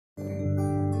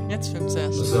Jetzt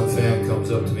 5-6. So some fan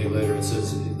comes up to me later and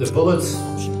says, the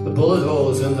bullet hole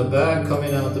is in the back,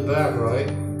 coming out the back, right?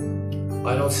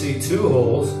 I don't see 2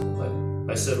 holes.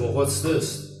 I said, well, what's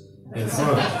this in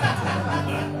front?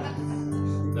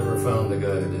 Never found the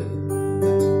guy who did.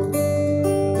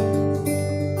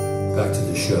 Back to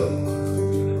the show.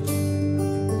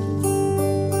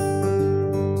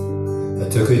 I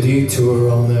took a detour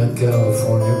on that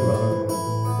California run,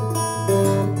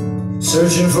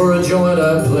 searching for a joint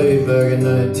I played back in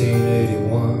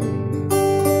 1981.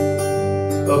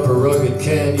 Up a rugged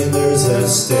canyon, there's that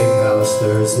steakhouse,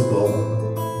 there's the bar.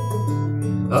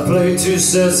 I played 2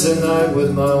 sets a night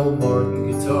with my old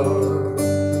Martin guitar.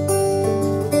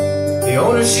 The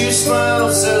owner, she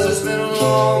smiled, says it's been a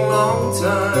long, long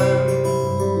time.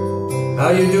 How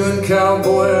you doing,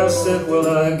 cowboy? I said, well,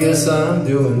 I guess I'm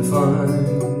doing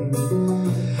fine.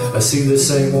 I see the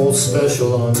same old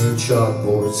special on your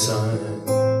chalkboard sign.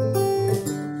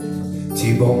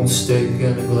 T-bone steak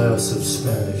and a glass of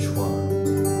Spanish wine.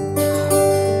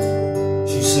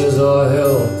 She says, oh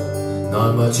hell,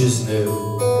 not much is new.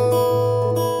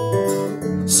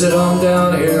 Sit on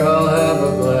down here, I'll have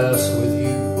a glass with you.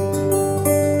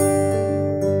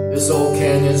 This old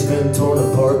canyon's been torn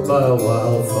apart by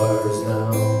wildfires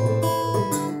now.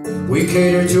 We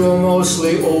cater to a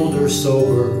mostly older,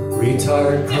 sober,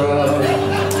 retired crowd.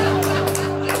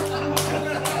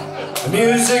 The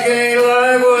music ain't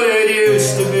like what it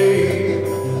used to be.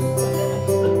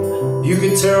 You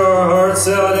could tear our hearts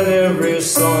out in every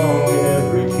song, in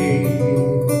every key.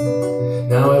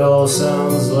 Now it all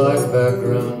sounds like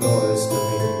background noise to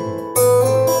me.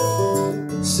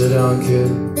 Sit down, kid,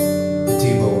 the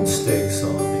T-bone steak's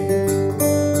on me.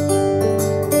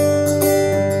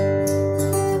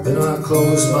 Then I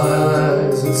closed my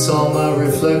eyes and saw my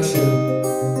reflection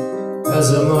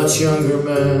as a much younger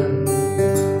man.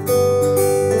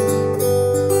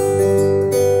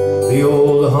 The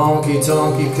old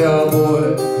honky-tonky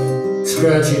cowboy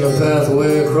scratching a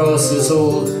pathway across this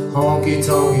old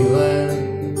honky-tonky land.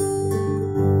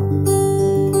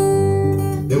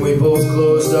 Then we both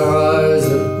closed our eyes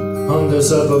and hummed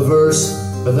us up a verse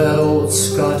of that old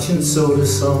Scotch and soda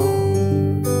song.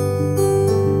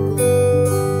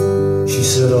 She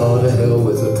said, oh, to hell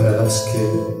with the past,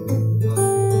 kid.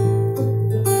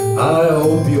 I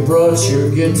hope you brought your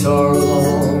guitar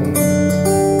along.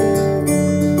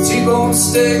 T-bone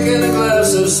steak and a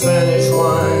glass of Spanish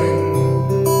wine.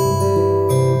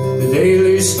 The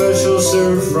daily special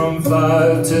served from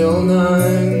 5 till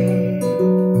 9.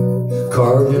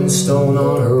 Carved in stone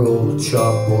on her old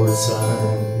chalkboard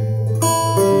sign.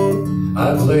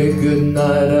 I played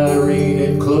Goodnight Irene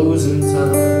at closing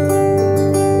time.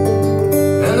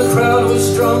 And the crowd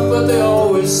was drunk, but they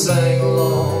always sang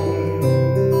along.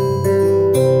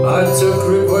 I took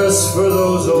requests for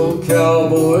those old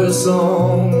cowboy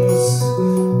songs,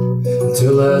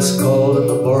 until last call and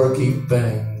the barkeep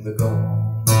banged the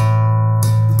gong.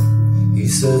 He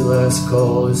said, last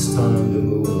call, it's time to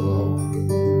move along.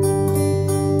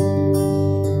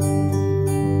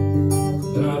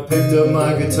 Then I picked up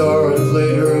my guitar and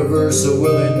played her a verse of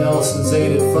Willie Nelson's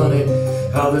Ain't It Funny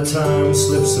How the Time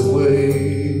Slips Away.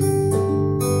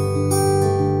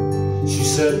 She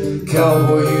said,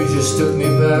 cowboy, you just took me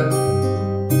back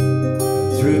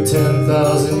through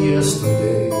 10,000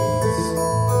 yesterdays.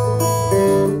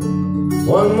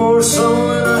 One more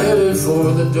song and I headed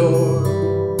for the door.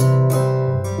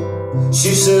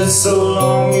 She said, so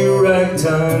long, you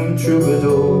ragtime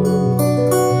troubadour.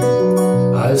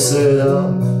 I said,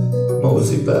 I'll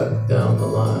mosey back down the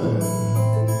line.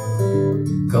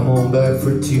 Come on back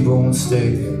for T-bone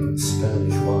steak and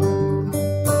Spanish wine.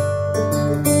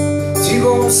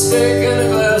 T-bone steak and a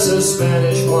glass of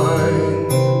Spanish wine.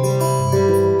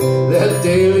 That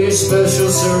daily special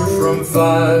served from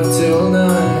 5 till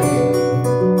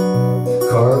 9.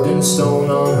 Carved in stone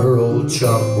on her old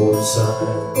chalkboard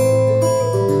sign.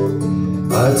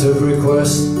 I took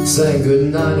requests, sang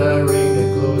Goodnight Irene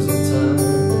at closing time.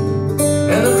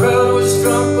 And the crowd was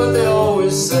drunk, but they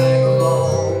always sang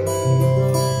along.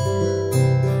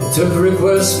 I took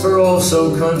requests for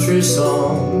also country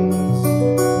songs.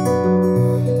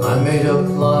 I made up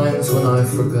lines when I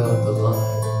forgot the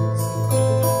lines.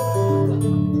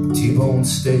 T-bone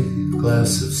steak,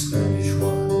 glass of Spanish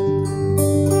wine.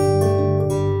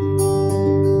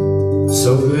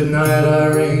 So good night,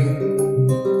 Irene.